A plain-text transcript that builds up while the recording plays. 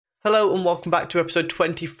Hello and welcome back to episode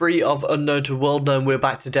 23 of Unknown to World Known. We're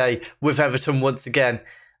back today with Everton once again,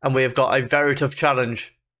 and we have got a very tough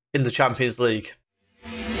challenge in the Champions League.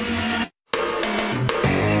 It's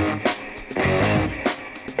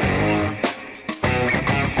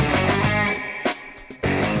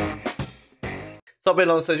not been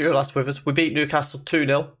long since you were last with us. We beat Newcastle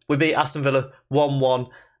 2-0. We beat Aston Villa 1-1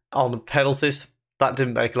 on penalties. That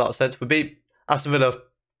didn't make a lot of sense. We beat Aston Villa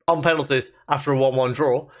on penalties after a 1-1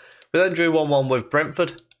 draw. We then drew 1-1 with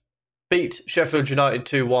Brentford, beat Sheffield United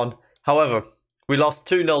 2-1. However, we lost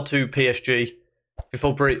 2-0 to PSG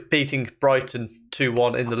before beating Brighton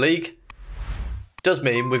 2-1 in the league. Does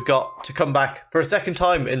mean we've got to come back for a second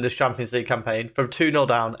time in this Champions League campaign from 2-0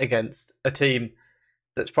 down against a team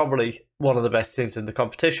that's probably one of the best teams in the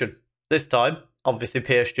competition. This time, obviously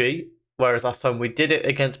PSG, whereas last time we did it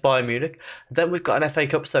against Bayern Munich. Then we've got an FA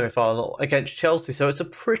Cup semi-final against Chelsea, so it's a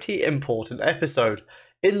pretty important episode.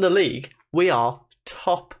 In the league, we are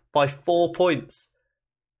top by 4 points.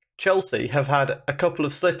 Chelsea have had a couple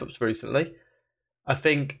of slip-ups recently. I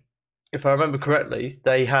think, if I remember correctly,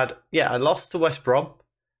 they had a loss to West Brom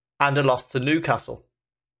and a loss to Newcastle,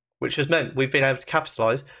 which has meant we've been able to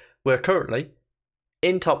capitalise. We're currently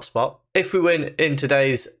in top spot. If we win in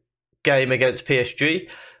today's game against PSG,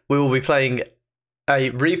 we will be playing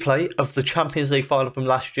a replay of the Champions League final from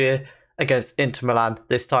last year against Inter Milan,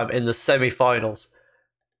 this time in the semi-finals.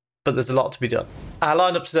 But there's a lot to be done. Our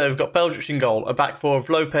lineup today, we've got Beldrich in goal, a back four of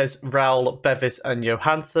Lopez, Raul, Bevis and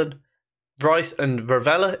Johansson, Rice and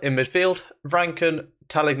Ravella in midfield, Rankin,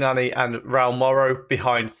 Talignani and Raul Moro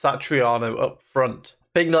behind Satriano up front.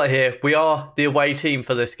 Big night here. We are the away team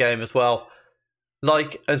for this game as well.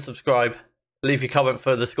 Like and subscribe. Leave your comment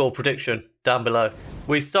for the score prediction down below.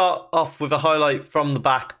 We start off with a highlight from the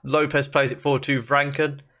back. Lopez plays it forward to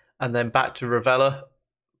Rankin and then back to Ravella.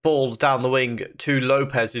 Ball down the wing to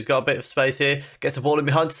Lopez, who's got a bit of space here. Gets the ball in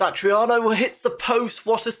behind Satriano, hits the post.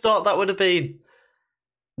 What a start that would have been.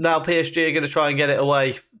 Now PSG are going to try and get it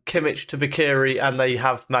away. Kimmich to Bakiri, and they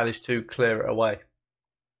have managed to clear it away.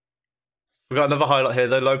 We've got another highlight here,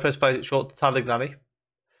 though. Lopez plays it short to Talignani.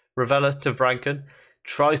 Ravella to Vranken.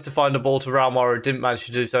 Tries to find the ball to Raul Moro, didn't manage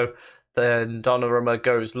to do so. Then Donnarumma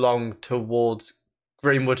goes long towards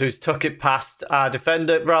Greenwood, who's took it past our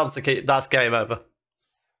defender. Rounds the keep. That's game over.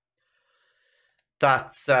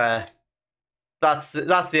 That's the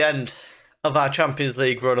end of our Champions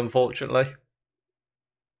League run, unfortunately.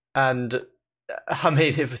 And I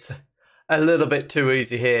mean, it was a little bit too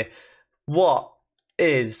easy here. What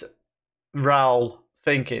is Raul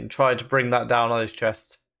thinking, trying to bring that down on his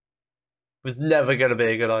chest? It was never going to be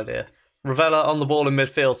a good idea. Ravella on the ball in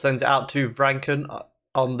midfield, sends it out to Vranken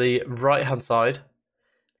on the right-hand side.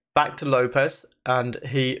 Back to Lopez, and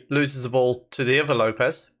he loses the ball to the other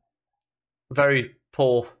Lopez. Very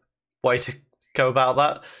poor way to go about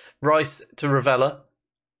that. Rice to Ravella,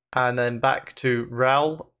 and then back to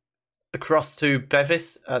Raul. Across to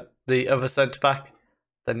Bevis at the other centre-back.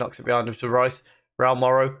 Then knocks it behind him to Rice. Raul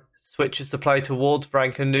Moro switches the play towards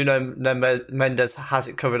Franken. Nuno Mendes has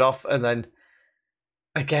it covered off. And then,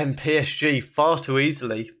 again, PSG far too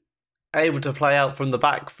easily able to play out from the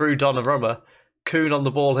back through Donnarumma. Kuhn on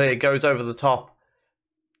the ball here, goes over the top.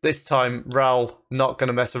 This time, Raul not going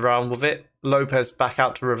to mess around with it. Lopez back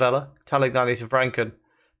out to Ravella. Talignani to Franken.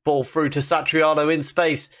 Ball through to Satriano in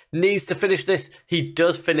space. Needs to finish this. He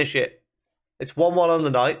does finish it. It's 1-1 on the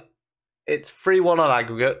night. It's 3-1 on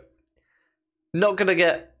aggregate. Not going to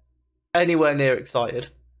get anywhere near excited.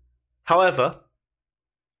 However,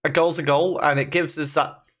 a goal's a goal, and it gives us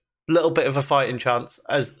that little bit of a fighting chance,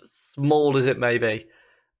 as small as it may be.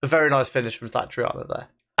 A very nice finish from Satriano there.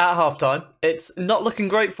 At halftime, it's not looking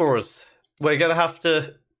great for us. We're going to have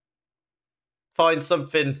to find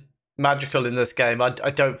something magical in this game. I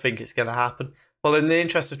don't think it's going to happen. Well, in the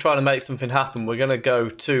interest of trying to make something happen, we're going to go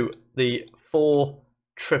to the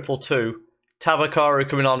 4-2-2. Tabakaru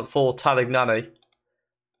coming on for Talignani.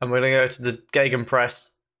 And we're going to go to the gegenpress.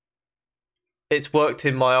 It's worked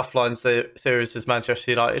in my offline series as Manchester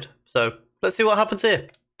United. So let's see what happens here.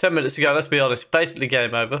 10 minutes ago, let's be honest, basically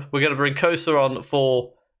game over. We're going to bring Kosa on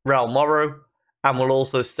for Raul Moro. And we'll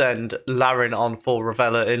also send Larin on for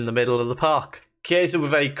Ravella in the middle of the park. Chiesa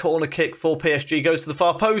with a corner kick for PSG goes to the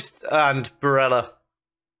far post, and Barella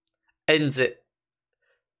ends it.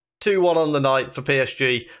 2-1 on the night for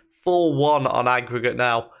PSG, 4-1 on aggregate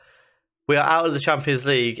now. We are out of the Champions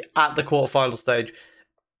League at the quarterfinal stage.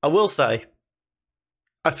 I will say,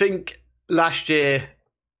 I think last year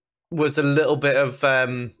was a little bit of,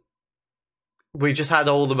 we just had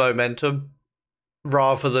all the momentum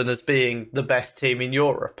rather than us being the best team in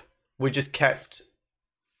Europe. We just kept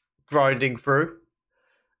grinding through.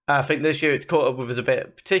 I think this year it's caught up with us a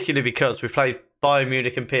bit, particularly because we played Bayern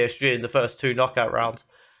Munich and PSG in the first 2 knockout rounds.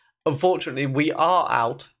 Unfortunately, we are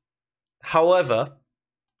out. However,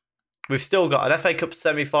 we've still got an FA Cup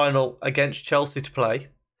semi-final against Chelsea to play.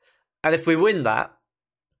 And if we win that,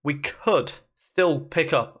 we could still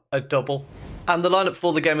pick up a double. And the lineup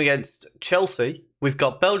for the game against Chelsea, we've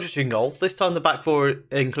got Belgic in goal. This time the back four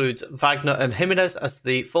includes Wagner and Jimenez as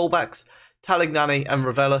the fullbacks, Talignani and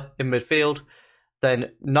Ravella in midfield.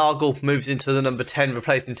 Then Nagel moves into the number 10,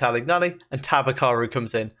 replacing Talignani, and Tabakaru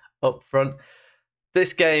comes in up front.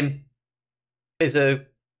 This game is a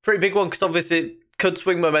pretty big one because obviously it could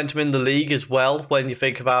swing momentum in the league as well when you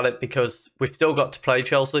think about it, because we've still got to play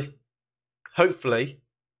Chelsea. Hopefully,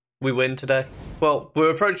 we win today. Well,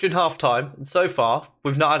 we're approaching half-time, and so far,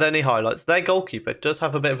 we've not had any highlights. Their goalkeeper does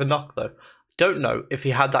have a bit of a knock, though. Don't know if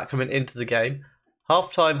he had that coming into the game.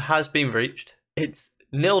 Half-time has been reached. It's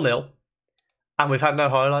 0-0. And we've had no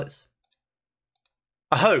highlights.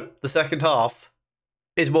 I hope the second half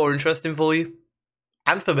is more interesting for you.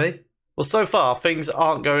 And for me. Well, so far, things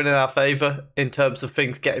aren't going in our favour in terms of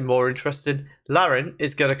things getting more interesting. Larin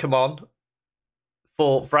is going to come on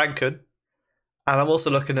for Franken. And I'm also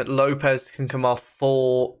looking at Lopez can come off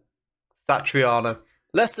for Satriano.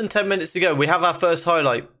 Less than 10 minutes to go. We have our first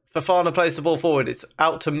highlight. Fofana plays the ball forward. It's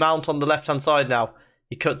out to Mount on the left-hand side now.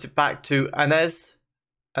 He cuts it back to Anez.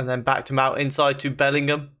 And then back to Mount inside to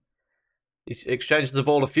Bellingham. He exchanges the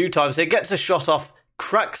ball a few times. He gets a shot off.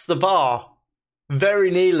 Cracks the bar.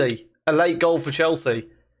 Very nearly. A late goal for Chelsea.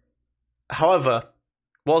 However,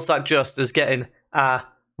 was that just as getting our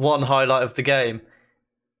one highlight of the game?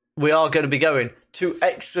 We are going to be going to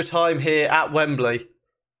extra time here at Wembley.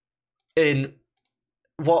 In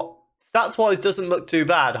what stats-wise doesn't look too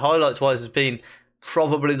bad. Highlights-wise has been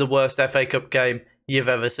probably the worst FA Cup game you've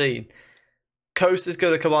ever seen. Costa's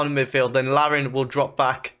going to come on in midfield, then Larin will drop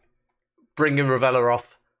back, bringing Ravella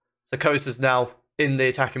off. So Costa's now in the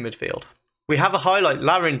attacking midfield. We have a highlight.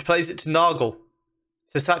 Larin plays it to Nagel.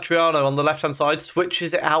 So Satriano on the left-hand side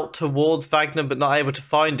switches it out towards Wagner, but not able to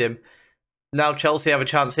find him. Now Chelsea have a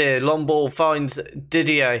chance here. Long ball finds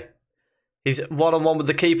Didier. He's one-on-one with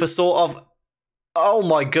the keeper, sort of. Oh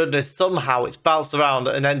my goodness, somehow it's bounced around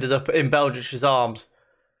and ended up in Beljic's arms.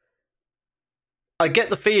 I get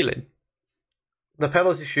the feeling the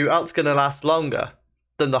penalty shootout's going to last longer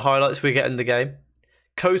than the highlights we get in the game.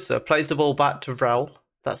 Costa plays the ball back to Raul.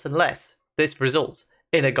 That's unless this results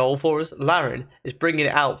in a goal for us. Larin is bringing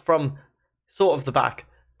it out from sort of the back.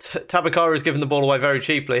 Tabakaru has given the ball away very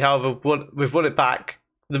cheaply. However, we've won it back.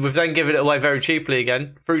 We've then given it away very cheaply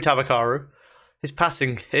again through Tabakaru. His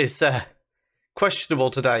passing is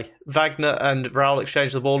questionable today. Wagner and Raul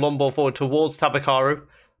exchange the ball. Long ball forward towards Tabakaru.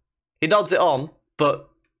 He nods it on, but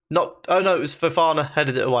not. Oh no, it was Fofana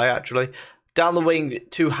headed it away actually. Down the wing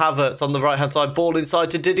to Havertz on the right hand side. Ball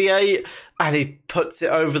inside to Didier, and he puts it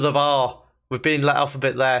over the bar. We've been let off a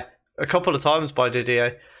bit there a couple of times by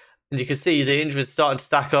Didier. And you can see the injuries starting to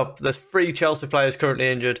stack up. There's 3 Chelsea players currently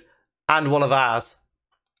injured and one of ours.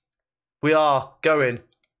 We are going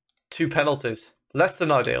to penalties. Less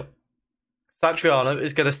than ideal. Satriano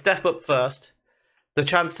is going to step up first. The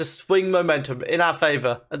chance to swing momentum in our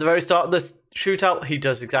favour. At the very start of this shootout, he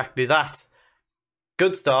does exactly that.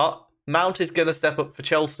 Good start. Mount is going to step up for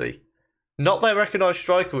Chelsea. Not their recognised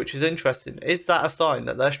striker, which is interesting. Is that a sign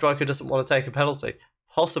that their striker doesn't want to take a penalty?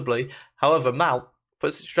 Possibly. However, Mount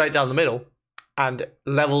puts it straight down the middle and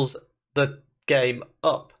levels the game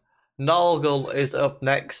up. Nagel is up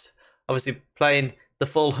next. Obviously playing the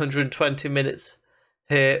full 120 minutes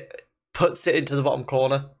here. Puts it into the bottom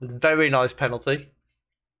corner. Very nice penalty.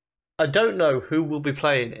 I don't know who will be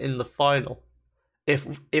playing in the final.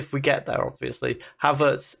 If we get there, obviously.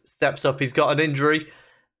 Havertz steps up. He's got an injury.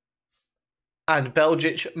 And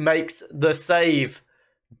Belgic makes the save.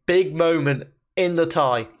 Big moment in the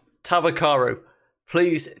tie. Tabakaru,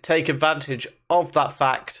 please take advantage of that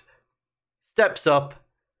fact. Steps up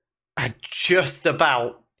and just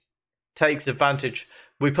about takes advantage.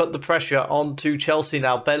 We put the pressure on to Chelsea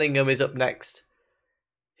now. Bellingham is up next.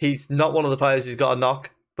 He's not one of the players who's got a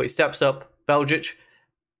knock, but he steps up. Belgic.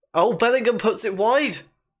 Oh, Bellingham puts it wide.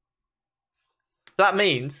 That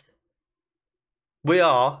means we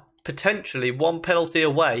are potentially one penalty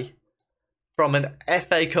away from an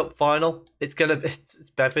FA Cup final. It's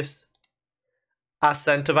Bevis. Our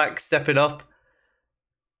centre-back stepping up.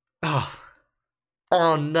 Oh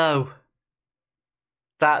no.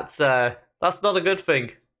 That's not a good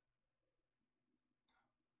thing.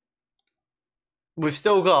 We've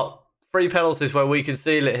still got 3 penalties where we can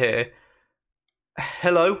seal it here.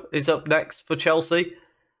 Hello is up next for Chelsea.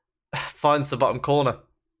 Finds the bottom corner.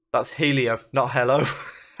 That's Helio, not Hello.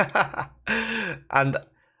 And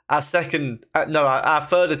our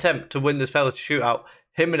third attempt to win this penalty shootout,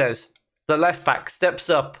 Jimenez, the left back, steps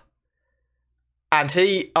up. And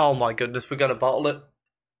oh my goodness, we're going to bottle it.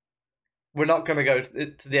 We're not going to go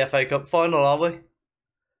to the FA Cup final, are we?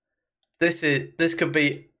 This could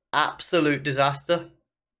be absolute disaster.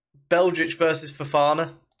 Belgic versus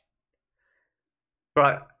Fofana.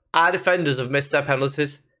 Right, our defenders have missed their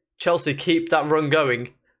penalties. Chelsea keep that run going.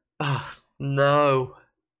 Oh, no.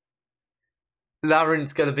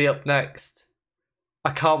 Larin's going to be up next.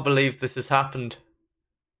 I can't believe this has happened.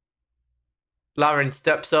 Larin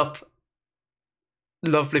steps up.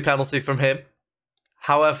 Lovely penalty from him.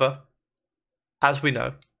 However, as we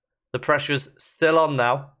know, the pressure's still on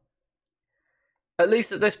now. At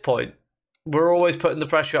least at this point, we're always putting the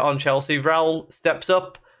pressure on Chelsea. Raul steps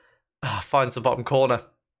up, finds the bottom corner.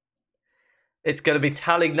 It's going to be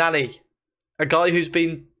Talignani, a guy who's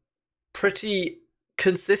been pretty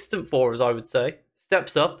consistent for us, I would say.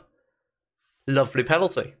 Steps up, lovely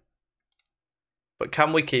penalty. But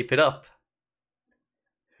can we keep it up?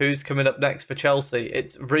 Who's coming up next for Chelsea?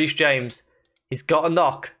 It's Reece James. He's got a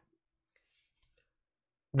knock.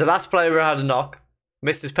 The last player who had a knock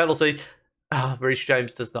missed his penalty. Reece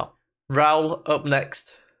James does not. Raul up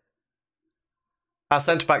next. Our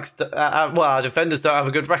centre-backs, our defenders don't have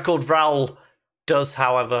a good record. Raul does,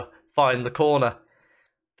 however, find the corner.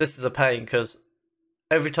 This is a pain because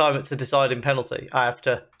every time it's a deciding penalty, I have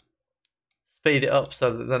to speed it up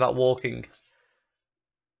so that they're not walking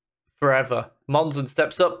forever. Monson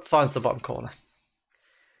steps up, finds the bottom corner.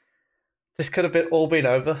 This could have all been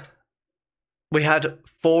over. We had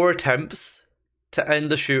 4 attempts to end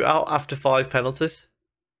the shootout after 5 penalties.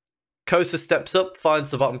 Costa steps up,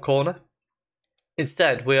 finds the bottom corner.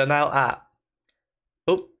 Instead, we are now at...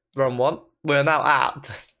 Oh, wrong one. We are now at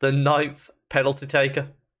the 9th penalty taker.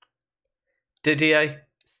 Didier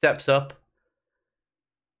steps up.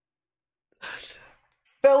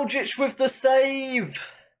 Belgic with the save!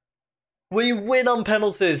 We win on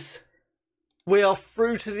penalties. We are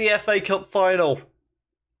through to the FA Cup final.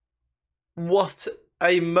 What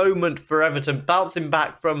a moment for Everton, bouncing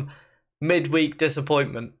back from midweek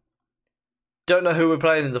disappointment. Don't know who we're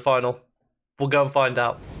playing in the final. We'll go and find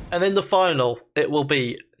out. And in the final, it will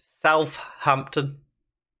be Southampton.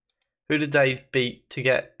 Who did they beat to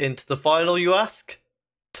get into the final, you ask?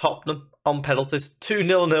 Tottenham on penalties.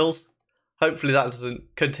 2-0-0s. Hopefully that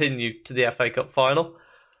doesn't continue to the FA Cup final.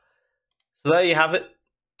 So there you have it.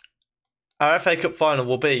 Our FA Cup final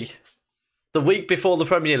will be the week before the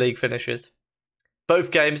Premier League finishes.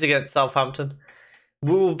 Both games against Southampton.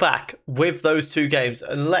 We will be back with those 2 games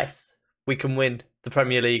unless we can win the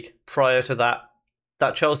Premier League prior to that.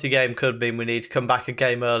 That Chelsea game could mean we need to come back a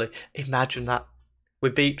game early. Imagine that. We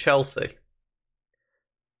beat Chelsea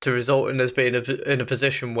to result in us being in a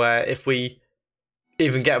position where if we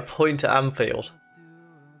even get a point at Anfield,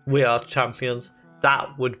 we are champions.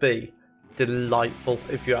 That would be delightful,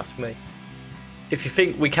 if you ask me. If you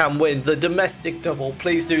think we can win the domestic double,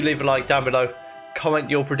 please do leave a like down below. Comment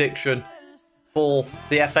your prediction for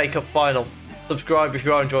the FA Cup final. Subscribe if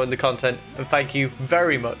you are enjoying the content. And thank you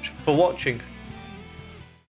very much for watching.